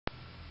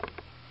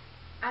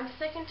I'm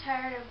sick and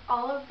tired of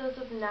all of those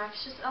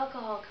obnoxious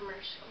alcohol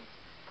commercials.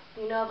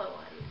 You know the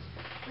ones.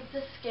 With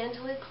the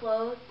scantily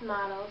clothed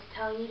models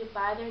telling you to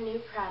buy their new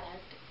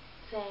product,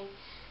 saying,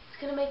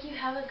 it's going to make you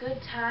have a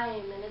good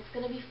time, and it's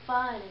going to be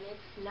fun, and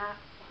it's not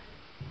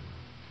fun.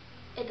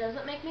 It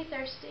doesn't make me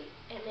thirsty,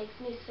 it makes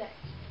me sick.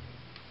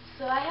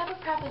 So I have a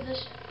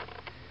proposition.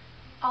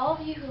 All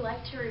of you who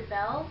like to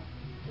rebel,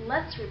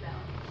 let's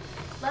rebel.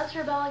 Let's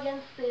rebel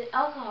against the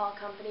alcohol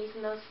companies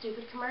and those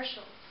stupid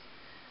commercials.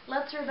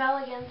 Let's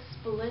rebel against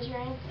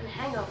belligerence and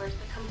hangovers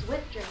that comes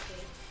with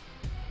drinking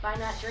by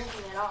not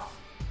drinking at all.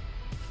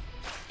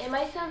 It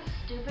might sound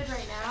stupid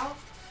right now,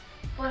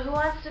 but who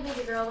wants to be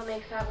the girl that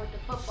makes out with the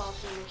football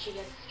team when she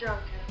gets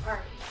drunk at a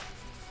party?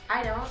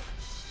 I don't.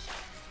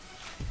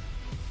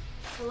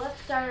 So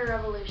let's start a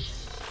revolution.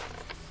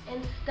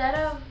 Instead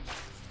of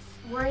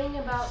worrying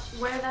about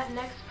where that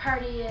next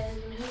party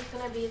is and who's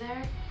going to be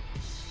there,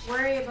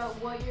 worry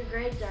about what your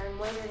grades are and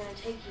where they're going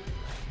to take you in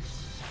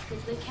life,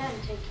 because they can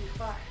take you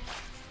far.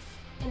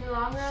 In the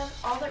long run,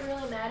 all that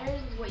really matters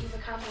is what you've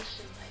accomplished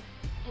in life.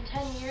 In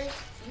 10 years,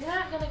 you're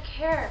not going to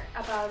care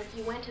about if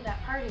you went to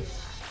that party or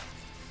not.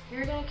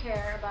 You're going to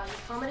care about your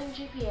plummeting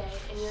GPA,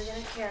 and you're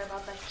going to care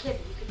about that kid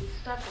that you could be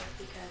stuck with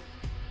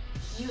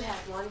because you had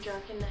one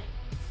drunken night.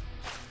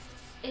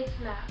 It's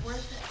not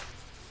worth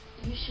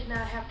it. You should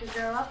not have to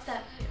grow up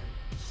that soon.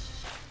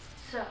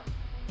 So,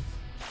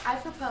 I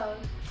propose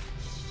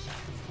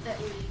that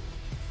we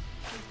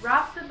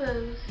drop the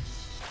booze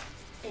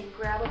and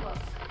grab a book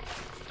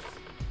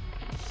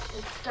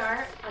and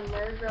start a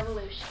nerd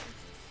revolution.